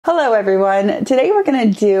Hello everyone. Today we're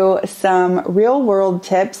going to do some real world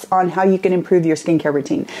tips on how you can improve your skincare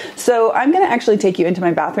routine. So I'm going to actually take you into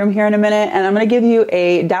my bathroom here in a minute, and I'm going to give you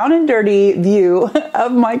a down and dirty view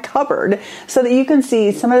of my cupboard so that you can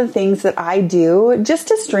see some of the things that I do just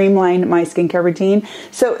to streamline my skincare routine.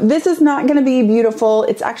 So this is not going to be beautiful.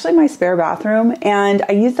 It's actually my spare bathroom, and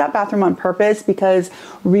I use that bathroom on purpose because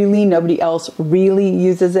really nobody else really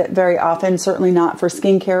uses it very often, certainly not for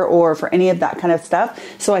skincare or for any of that kind of stuff.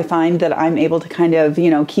 So I find that I'm able to kind of,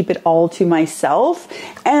 keep it all to myself.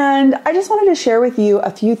 And I just wanted to share with you a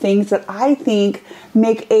few things that I think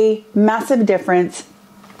make a massive difference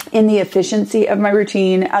in the efficiency of my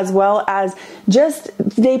routine, as well as just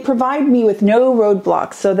they provide me with no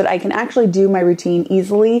roadblocks so that I can actually do my routine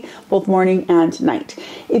easily, both morning and night.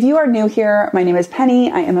 If you are new here, my name is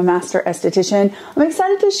Penny. I am a master esthetician. I'm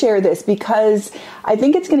excited to share this because I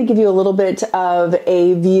think it's going to give you a little bit of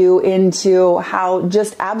a view into how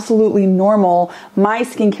just absolutely normal my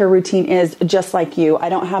skincare routine is, just like you. I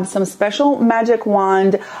don't have some special magic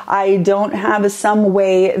wand. I don't have some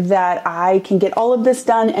way that I can get all of this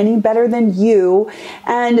done any better than you.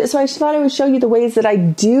 And so I just thought I would show you the ways that I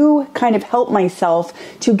do kind of help myself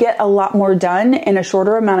to get a lot more done in a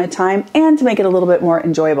shorter amount of time and to make it a little bit more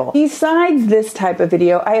enjoyable. Besides this type of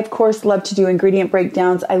video, I of course love to do ingredient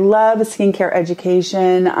breakdowns. I love skincare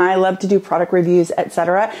education. I love to do product reviews,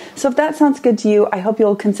 etc. So if that sounds good to you, I hope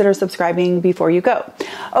you'll consider subscribing before you go.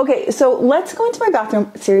 Okay, so let's go into my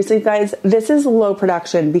bathroom. Seriously, guys, this is low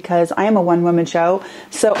production because I am a one-woman show.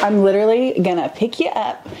 So I'm literally gonna pick you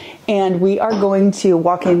up and we are going to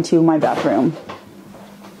walk into my bathroom.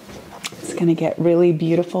 It's gonna get really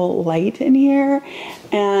beautiful light in here,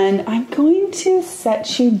 and I'm going to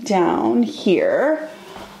set you down here.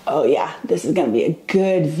 Oh yeah, this is gonna be a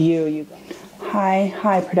good view, you guys.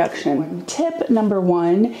 High production. Tip number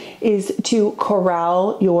one is to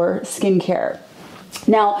corral your skincare.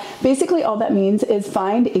 Now, basically all that means is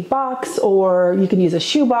find a box, or you can use a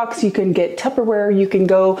shoe box, you can get Tupperware, you can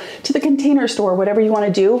go to the container store, whatever you want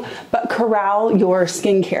to do, but corral your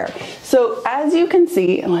skincare. So as you can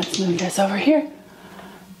see, and let's move this over here.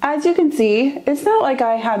 As you can see, it's not like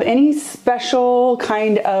I have any special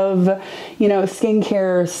kind of,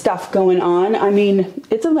 skincare stuff going on. I mean,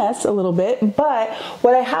 it's a mess a little bit, but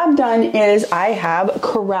what I have done is I have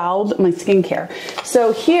corralled my skincare.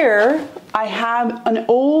 So here I have an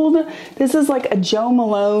old, this is like a Joe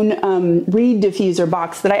Malone reed diffuser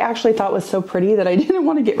box that I actually thought was so pretty that I didn't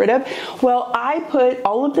want to get rid of. Well, I put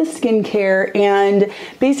all of the skincare and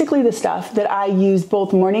basically the stuff that I use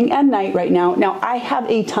both morning and night right now. Now I have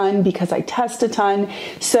a ton because I test a ton,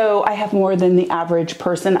 so I have more than the average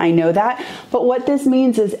person, I know that. But what this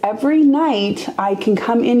means is every night I can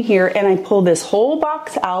come in here and I pull this whole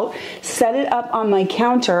box out, set it up on my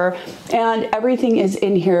counter, and everything is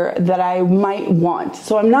in here that I might want.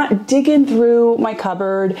 So I'm not digging through my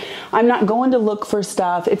cupboard. I'm not going to look for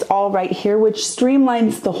stuff. It's all right here, which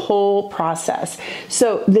streamlines the whole process.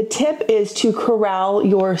 So the tip is to corral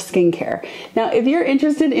your skincare. Now, if you're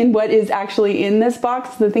interested in what is actually in this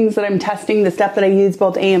box, the things that I'm testing, the stuff that I use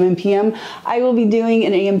both AM and PM, I will be doing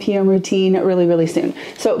an AM PM routine really soon.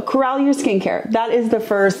 So corral your skincare. That is the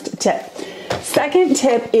first tip. Second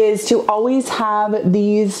tip is to always have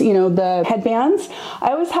these, the headbands.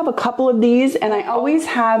 I always have a couple of these, and I always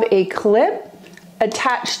have a clip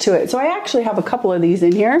attached to it. So I actually have a couple of these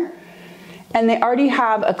in here, and they already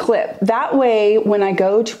have a clip. That way, when I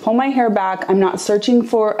go to pull my hair back, I'm not searching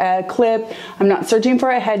for a clip. I'm not searching for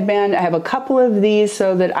a headband. I have a couple of these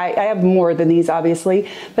so that I have more than these, obviously,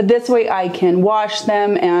 but this way I can wash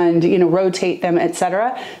them and, rotate them,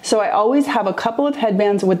 etc. So I always have a couple of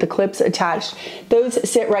headbands with the clips attached. Those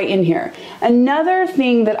sit right in here. Another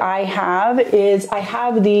thing that I have is I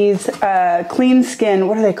have these clean skin,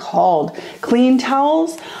 what are they called? Clean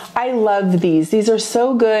towels. I love these. These are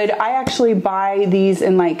so good. I actually buy these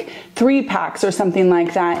in like 3 packs or something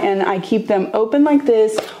like that, and I keep them open like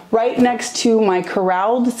this right next to my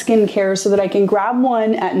corralled skincare so that I can grab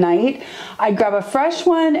one at night. I grab a fresh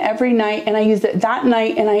one every night and I use it that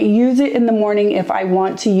night, and I use it in the morning if I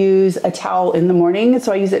want to use a towel in the morning.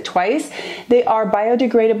 So I use it twice. They are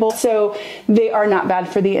biodegradable, so they are not bad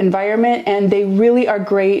for the environment, and they really are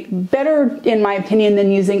great, better in my opinion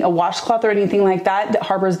than using a washcloth or anything like that that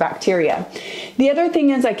harbors bacteria. The other thing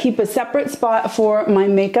is I keep a separate spot for my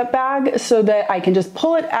makeup bag so that I can just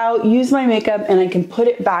pull it out, use my makeup, and I can put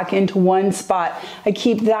it back back into one spot. I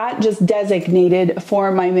keep that just designated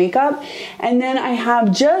for my makeup. And then I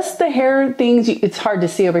have just the hair things. It's hard to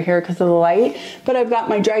see over here because of the light, but I've got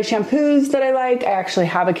my dry shampoos that I like. I actually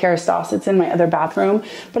have a Kerastase. It's in my other bathroom,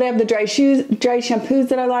 but I have the dry shampoos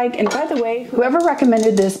that I like. And by the way, whoever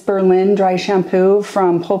recommended this Berlin dry shampoo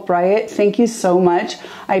from Pulp Riot, thank you so much.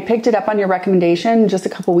 I picked it up on your recommendation just a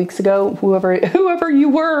couple weeks ago. Whoever you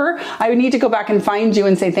were, I need to go back and find you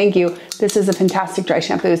and say thank you. This is a fantastic dry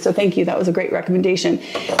shampoo, so thank you. That was a great recommendation.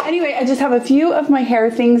 Anyway, I just have a few of my hair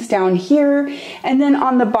things down here, and then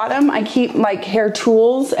on the bottom I keep like hair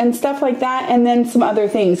tools and stuff like that, and then some other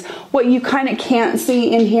things. What you kind of can't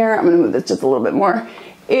see in here, I'm gonna move this just a little bit more,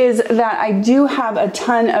 is that I do have a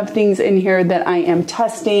ton of things in here that I am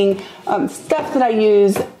testing, stuff that I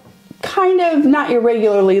use kind of not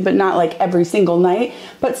irregularly, but not like every single night,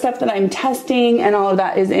 but stuff that I'm testing, and all of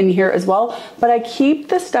that is in here as well. But I keep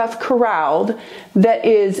the stuff corralled that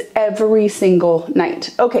is every single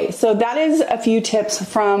night. Okay, so that is a few tips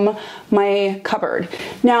from my cupboard.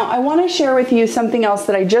 Now I want to share with you something else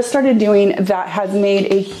that I just started doing that has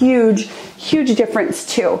made a huge difference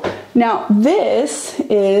too. Now this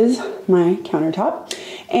is my countertop,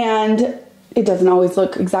 and it doesn't always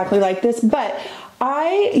look exactly like this, but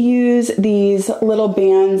I use these little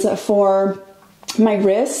bands for my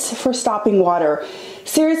wrists for stopping water.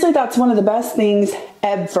 Seriously, that's one of the best things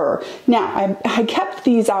ever. Now, I kept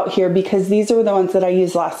these out here because these are the ones that I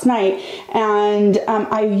used last night, and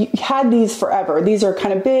I had these forever. These are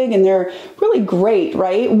kind of big and they're really great,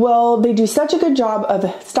 right? Well, they do such a good job of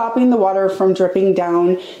stopping the water from dripping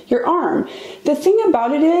down your arm. The thing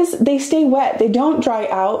about it is they stay wet. They don't dry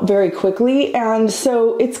out very quickly, and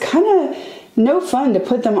so it's kind of no fun to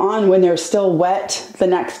put them on when they're still wet the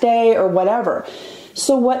next day or whatever.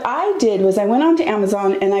 So what I did was I went onto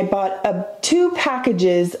Amazon and I bought 2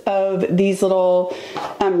 packages of these little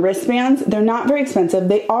wristbands. They're not very expensive.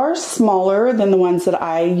 They are smaller than the ones that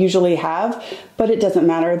I usually have, but it doesn't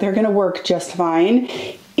matter. They're going to work just fine.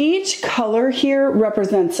 Each color here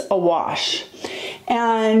represents a wash.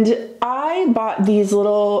 And I bought these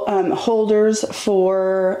little holders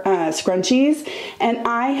for scrunchies, and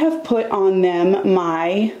I have put on them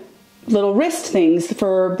my little wrist things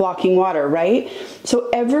for blocking water, right? So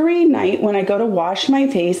every night when I go to wash my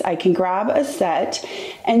face, I can grab a set,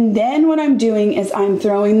 and then what I'm doing is I'm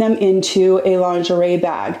throwing them into a lingerie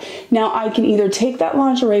bag. Now I can either take that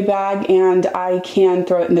lingerie bag and I can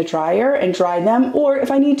throw it in the dryer and dry them, or if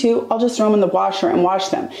I need to, I'll just throw them in the washer and wash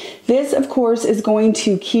them. This, of course, is going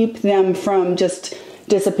to keep them from just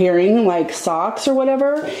disappearing like socks or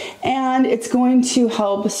whatever, and it's going to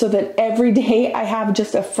help so that every day I have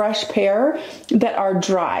just a fresh pair that are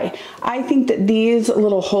dry. I think that these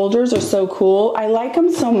little holders are so cool. I like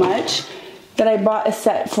them so much that I bought a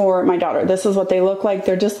set for my daughter. This is what they look like.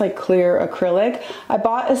 They're just like clear acrylic. I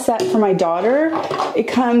bought a set for my daughter. It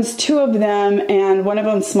comes 2 of them, and one of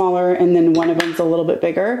them's smaller and then one of them's a little bit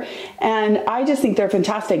bigger. And I just think they're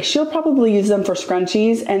fantastic. She'll probably use them for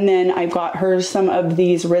scrunchies, and then I got her some of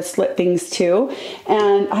these wristlet things too.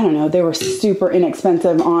 And I don't know, they were super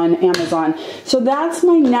inexpensive on Amazon. So that's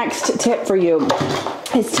my next tip for you,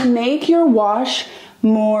 is to make your wash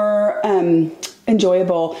more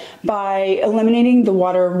enjoyable by eliminating the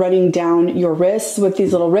water running down your wrists with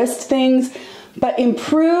these little wrist things. But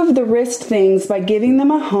improve the wrist things by giving them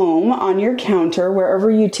a home on your counter wherever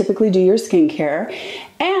you typically do your skincare,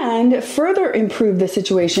 and further improve the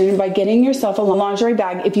situation by getting yourself a lingerie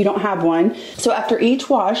bag if you don't have one. So after each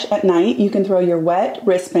wash at night, you can throw your wet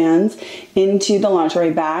wristbands into the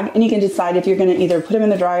lingerie bag, and you can decide if you're going to either put them in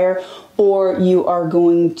the dryer or you are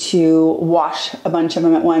going to wash a bunch of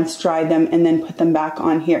them at once, dry them, and then put them back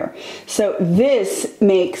on here. So this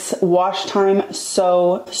makes wash time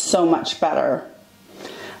so much better.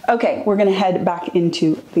 Okay, we're gonna head back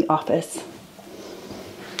into the office.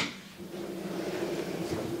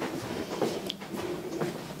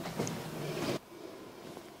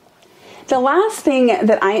 The last thing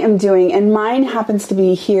that I am doing, and mine happens to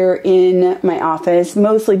be here in my office,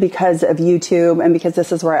 mostly because of YouTube and because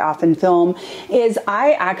this is where I often film, is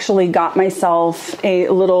I actually got myself a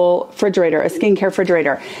little refrigerator, a skincare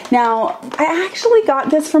refrigerator. Now, I actually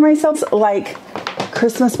got this for myself like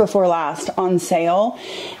Christmas before last on sale,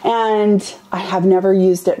 and I have never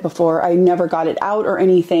used it before. I never got it out or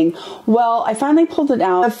anything. Well, I finally pulled it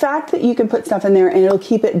out. The fact that you can put stuff in there and it'll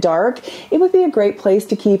keep it dark, it would be a great place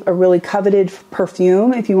to keep a really coveted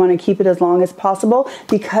perfume if you want to keep it as long as possible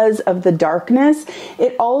because of the darkness.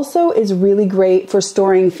 It also is really great for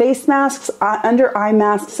storing face masks, under eye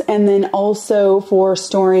masks, and then also for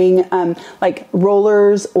storing like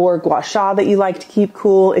rollers or gua sha that you like to keep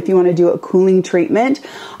cool if you want to do a cooling treatment. treatment.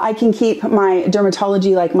 I can keep my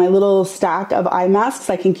dermatology, like my little stack of eye masks,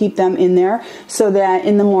 I can keep them in there so that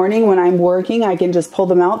in the morning when I'm working, I can just pull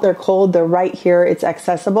them out. They're cold, they're right here, it's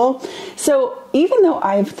accessible. So even though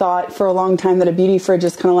I've thought for a long time that a beauty fridge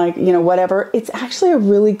is kind of like, you know, whatever, it's actually a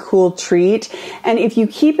really cool treat. And if you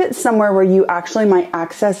keep it somewhere where you actually might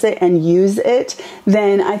access it and use it,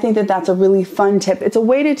 then I think that that's a really fun tip. It's a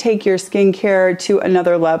way to take your skincare to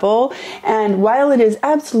another level. And while it is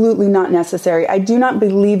absolutely not necessary, I do not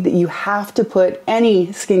believe that you have to put any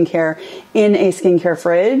skincare in a skincare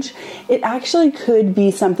fridge. It actually could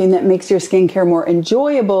be something that makes your skincare more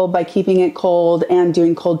enjoyable by keeping it cold and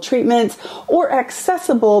doing cold treatments, or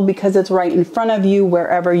accessible because it's right in front of you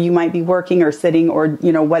wherever you might be working or sitting or,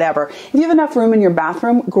 you know, whatever. If you have enough room in your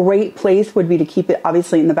bathroom, great place would be to keep it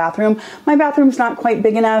obviously in the bathroom. My bathroom's not quite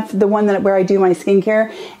big enough, the one where I do my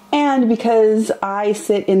skincare. And because I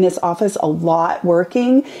sit in this office a lot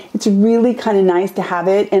working, it's really kind of nice to have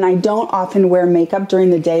it. And I don't often wear makeup during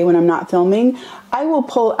the day when I'm not filming. I will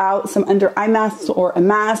pull out some under eye masks or a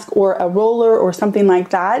mask or a roller or something like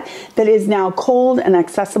that that is now cold and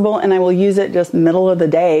accessible, and I will use it just middle of the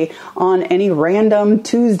day on any random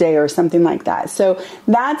Tuesday or something like that. So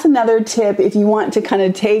that's another tip if you want to kind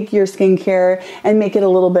of take your skincare and make it a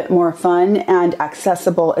little bit more fun and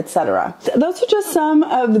accessible, etc. Those are just some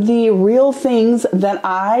of the real things that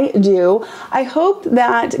I do. I hope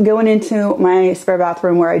that going into my spare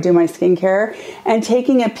bathroom where I do my skincare and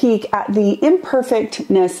taking a peek at the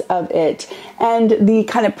imperfectness of it and the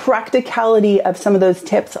kind of practicality of some of those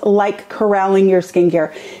tips, like corralling your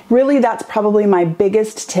skincare. Really, that's probably my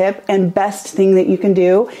biggest tip and best thing that you can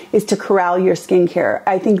do is to corral your skincare.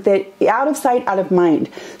 I think that out of sight, out of mind.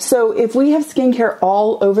 So if we have skincare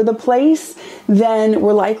all over the place, then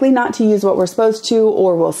we're likely not to use what we're supposed to,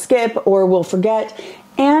 or we'll skip, or we'll forget.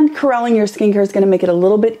 And corralling your skincare is going to make it a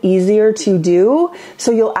little bit easier to do,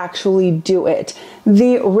 so you'll actually do it.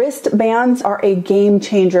 The wristbands are a game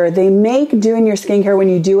changer. They make doing your skincare when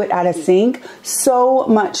you do it at a sink so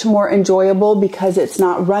much more enjoyable because it's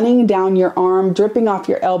not running down your arm, dripping off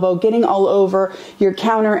your elbow, getting all over your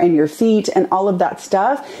counter and your feet and all of that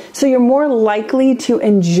stuff. So you're more likely to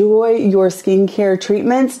enjoy your skincare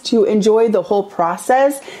treatments, to enjoy the whole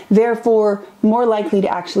process, therefore more likely to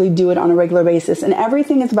actually do it on a regular basis. And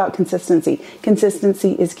everything is about consistency.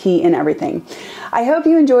 Consistency is key in everything. I hope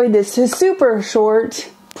you enjoyed this super short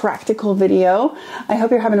practical video. I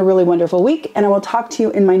hope you're having a really wonderful week, and I will talk to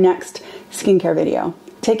you in my next skincare video.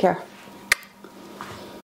 Take care.